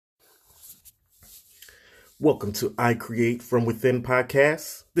Welcome to I Create From Within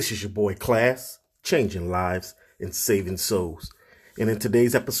podcast. This is your boy Class, changing lives and saving souls. And in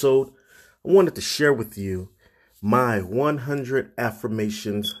today's episode, I wanted to share with you my 100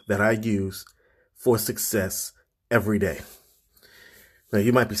 affirmations that I use for success every day. Now,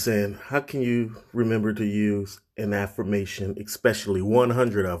 you might be saying, how can you remember to use an affirmation, especially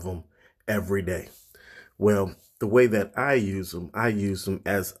 100 of them every day? Well, the way that I use them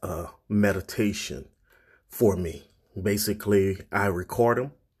as a meditation for me. Basically, I record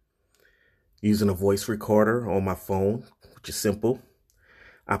them using a voice recorder on my phone, which is simple.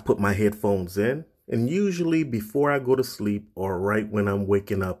 I put my headphones in, and usually before I go to sleep or right when I'm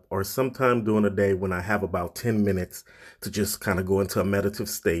waking up or sometime during the day when I have about 10 minutes to just kind of go into a meditative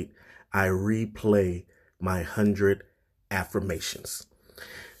state, I replay my 100 affirmations.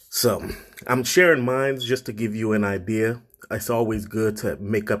 So I'm sharing mine just to give you an idea. It's always good to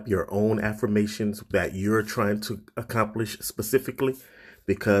make up your own affirmations that you're trying to accomplish specifically,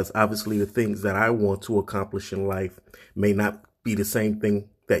 because obviously the things that I want to accomplish in life may not be the same thing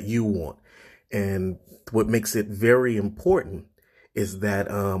that you want. And what makes it very important is that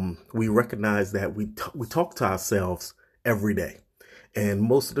we recognize that we talk to ourselves every day. And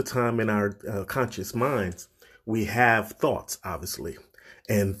most of the time in our conscious minds, we have thoughts, obviously.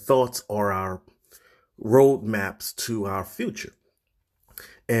 And thoughts are our roadmaps to our future.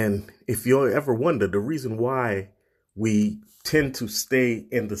 And if you ever wonder, the reason why we tend to stay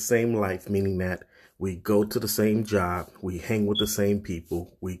in the same life, meaning that we go to the same job, we hang with the same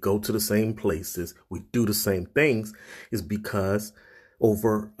people, we go to the same places, we do the same things, is because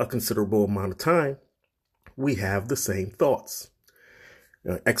over a considerable amount of time, we have the same thoughts.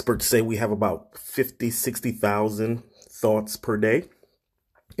 Experts say we have about 60,000 thoughts per day.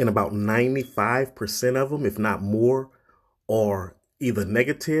 And about 95% of them, if not more, are either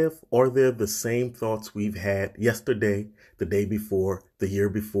negative or they're the same thoughts we've had yesterday, the day before, the year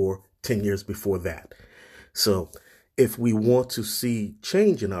before, 10 years before that. So if we want to see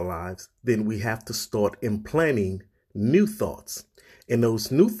change in our lives, then we have to start implanting new thoughts. And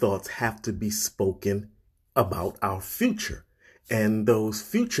those new thoughts have to be spoken about our future. And those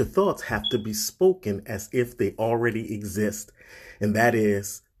future thoughts have to be spoken as if they already exist. And that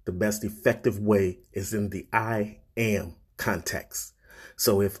is the best effective way is in the I am context.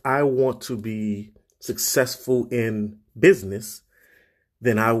 So if I want to be successful in business,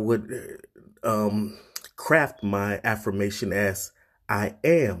 then I would craft my affirmation as I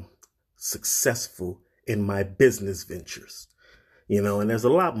am successful in my business ventures. And there's a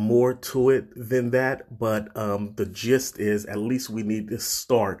lot more to it than that, but the gist is at least we need to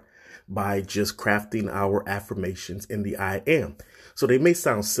start by just crafting our affirmations in the I am. So they may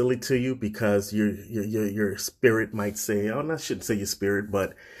sound silly to you because your spirit might say, I shouldn't say your spirit,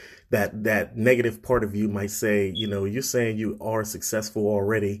 but that negative part of you might say, you're saying you are successful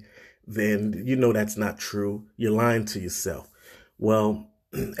already, then that's not true. You're lying to yourself. Well,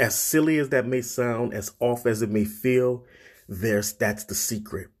 as silly as that may sound, as off as it may feel, that's the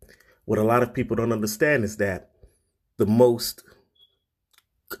secret. What a lot of people don't understand is that the most,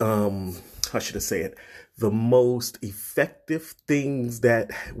 the most effective things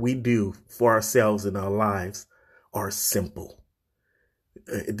that we do for ourselves in our lives are simple.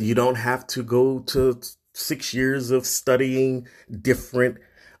 You don't have to go to 6 years of studying different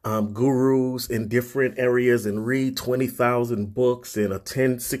gurus in different areas and read 20,000 books and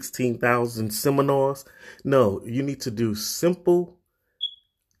attend 16,000 seminars. No, you need to do simple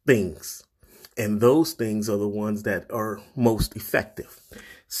things. And those things are the ones that are most effective.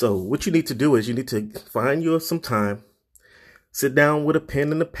 So what you need to do is you need to find you some time, sit down with a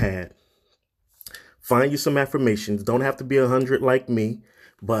pen and a pad, find you some affirmations. Don't have to be 100 like me,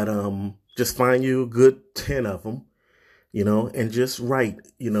 but just find you a good 10 of them. And just write,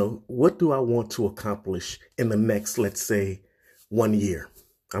 what do I want to accomplish in the next, let's say, 1 year?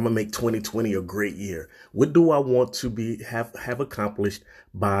 I'm going to make 2020 a great year. What do I want to have accomplished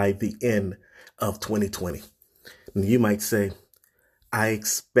by the end of 2020? And you might say, I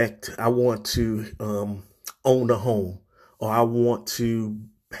want to own a home, or I want to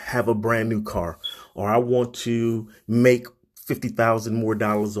have a brand new car, or I want to make $50,000 more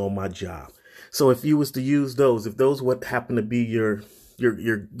on my job. So if you was to use those, if those would happen to be your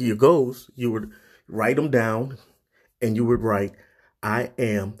goals, you would write them down and you would write, I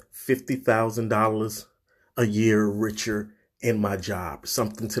am $50,000 a year richer in my job,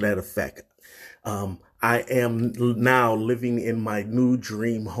 something to that effect. I am now living in my new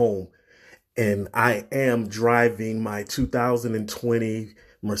dream home, and I am driving my 2020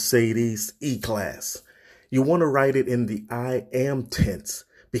 Mercedes E-Class. You want to write it in the I am tense,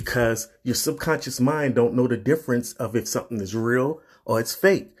 because your subconscious mind don't know the difference of if something is real or it's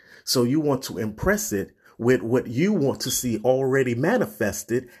fake. So you want to impress it with what you want to see already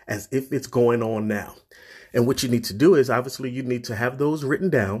manifested as if it's going on now. And what you need to do is obviously you need to have those written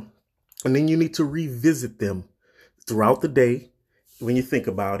down, and then you need to revisit them throughout the day when you think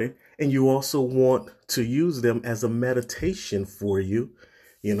about it. And you also want to use them as a meditation for you,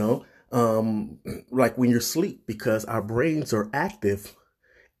 like when you're asleep, because our brains are active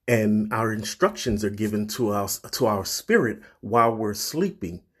and our instructions are given to our spirit while we're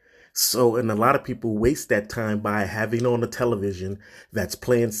sleeping. So, and a lot of people waste that time by having on a television that's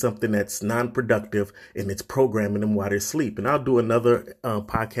playing something that's non-productive, and it's programming them while they're asleep. And I'll do another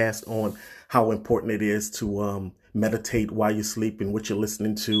podcast on how important it is to meditate while you're sleeping, what you're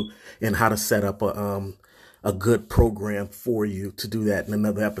listening to, and how to set up a good program for you to do that in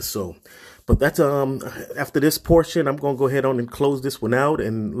another episode. But that's after this portion, I'm going to go ahead on and close this one out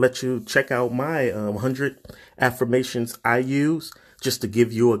and let you check out my 100 affirmations I use just to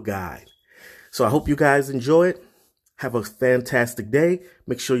give you a guide. So I hope you guys enjoy it. Have a fantastic day.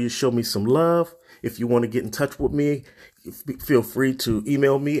 Make sure you show me some love. If you want to get in touch with me, feel free to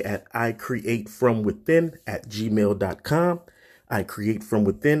email me at icreatefromwithin@gmail.com.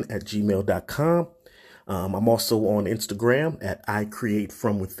 icreatefromwithin@gmail.com. I'm also on Instagram at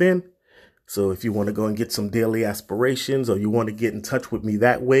icreatefromwithin. So if you want to go and get some daily aspirations, or you want to get in touch with me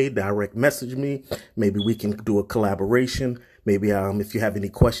that way, direct message me. Maybe we can do a collaboration. Maybe if you have any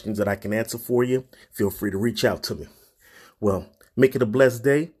questions that I can answer for you, feel free to reach out to me. Well, make it a blessed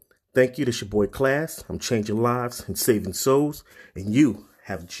day. Thank you. This is your boy Class. I'm changing lives and saving souls. And you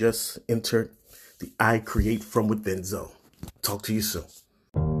have just entered the I Create From Within zone. Talk to you soon.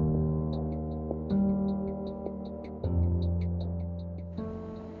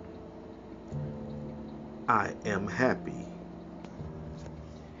 I am happy.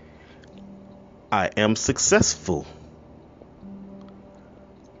 I am successful.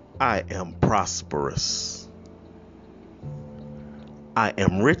 I am prosperous. I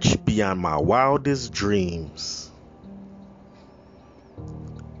am rich beyond my wildest dreams.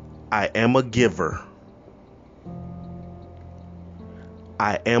 I am a giver.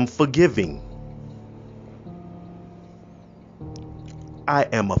 I am forgiving. I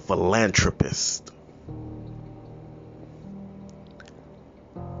am a philanthropist.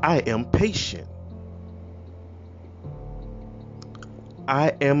 I am patient.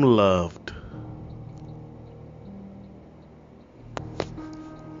 I am loved.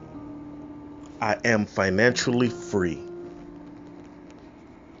 I am financially free.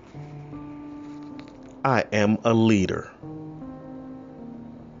 I am a leader.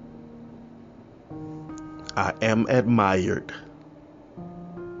 I am admired.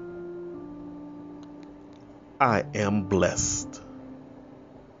 I am blessed.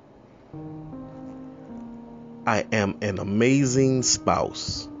 I am an amazing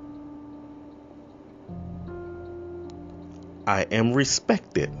spouse. I am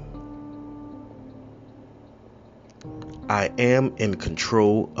respected. I am in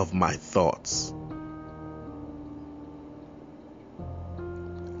control of my thoughts.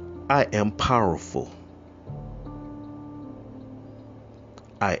 I am powerful.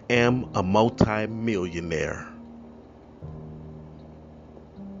 I am a multi-millionaire.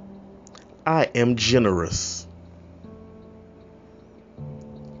 I am generous.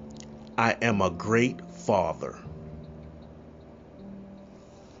 I am a great father.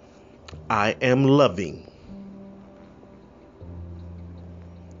 I am loving.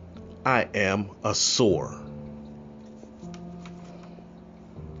 I am a soar.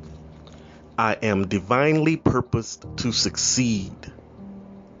 I am divinely purposed to succeed.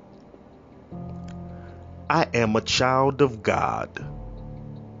 I am a child of God.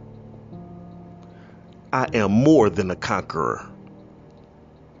 I am more than a conqueror.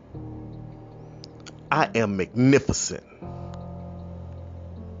 I am magnificent.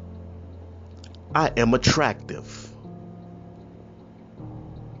 I am attractive.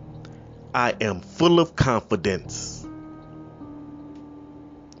 I am full of confidence.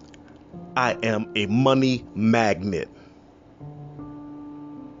 I am a money magnet.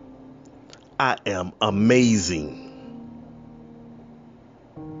 I am amazing.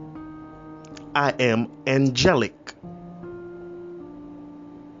 I am angelic.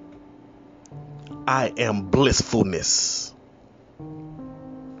 I am blissfulness.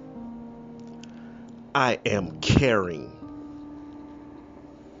 I am caring.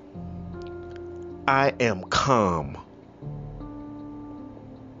 I am calm.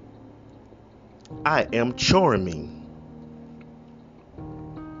 I am charming.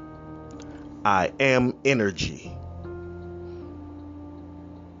 I am energy.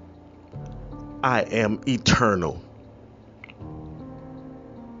 I am eternal.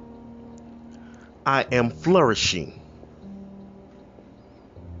 I am flourishing.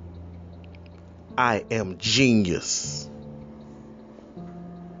 I am genius.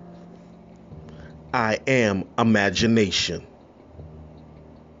 I am imagination.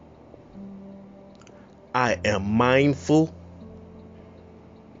 I am mindful.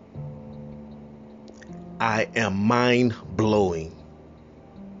 I am mind-blowing.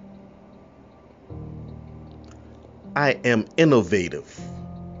 I am innovative.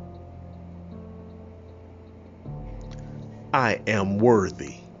 I am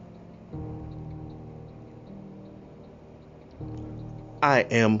worthy. I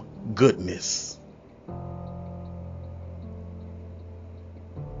am goodness.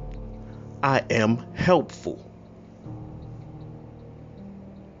 I am helpful.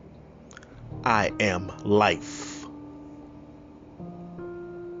 I am life.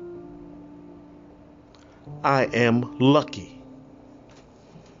 I am lucky.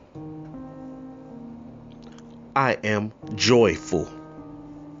 I am joyful.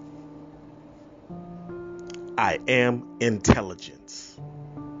 I am intelligence.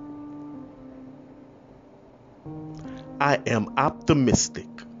 I am optimistic.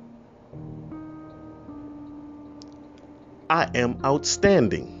 I am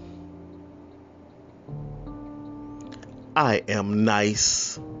outstanding. I am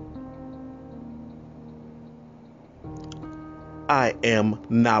nice. I am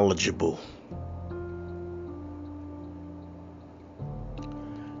knowledgeable.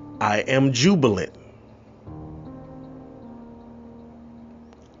 I am jubilant.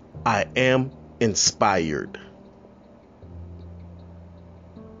 I am inspired.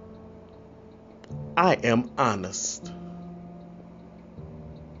 I am honest.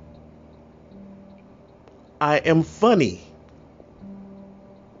 I am funny.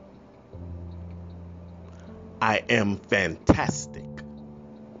 I am fantastic.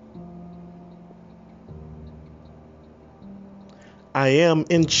 I am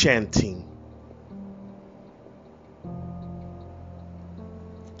enchanting.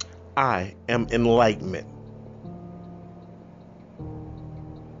 I am enlightenment.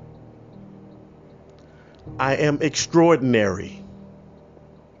 I am extraordinary.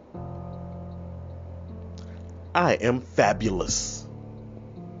 I am fabulous.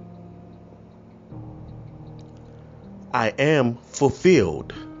 I am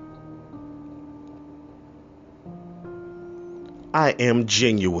fulfilled. I am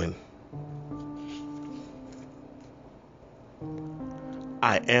genuine.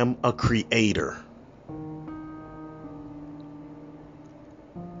 I am a creator.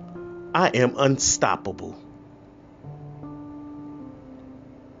 I am unstoppable.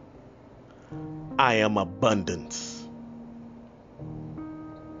 I am abundance.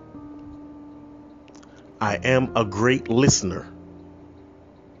 I am a great listener.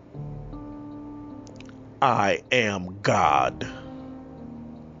 I am God.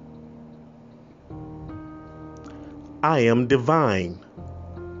 I am divine.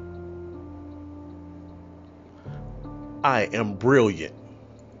 I am brilliant.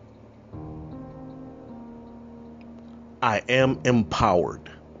 I am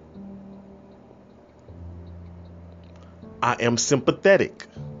empowered. I am sympathetic.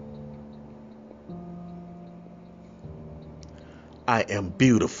 I am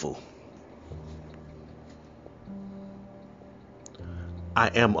beautiful. I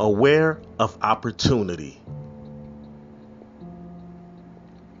am aware of opportunity.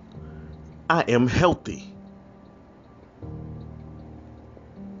 I am healthy.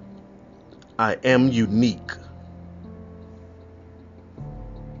 I am unique.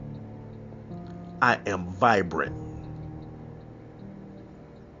 I am vibrant.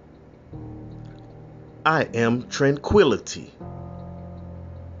 I am tranquility.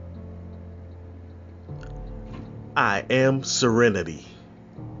 I am serenity.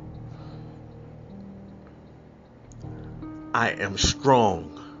 I am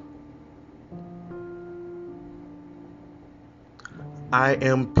strong. I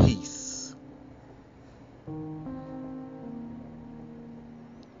am peace.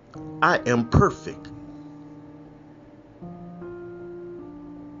 I am perfect.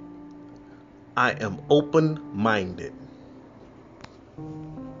 I am open-minded.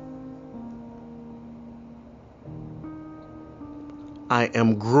 I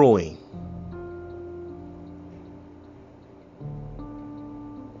am growing.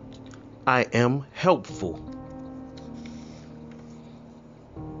 I am helpful.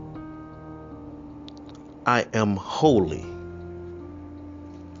 I am holy.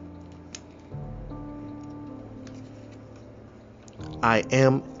 I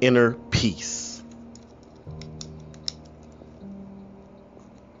am inner peace.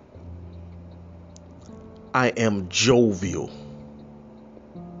 I am jovial.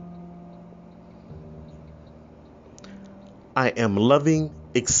 I am loving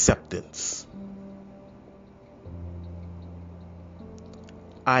acceptance.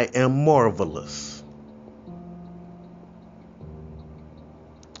 I am marvelous.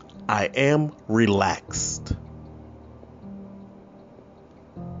 I am relaxed.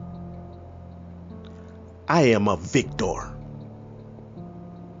 I am a victor.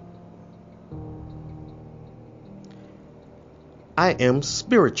 I am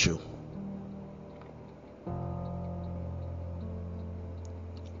spiritual.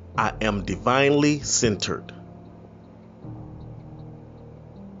 I am divinely centered.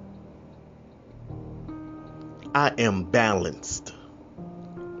 I am balanced.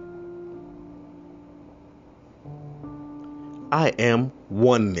 I am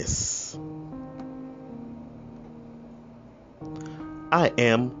oneness. I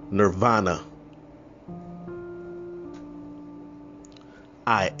am nirvana.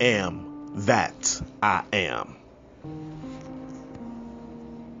 I am that I am.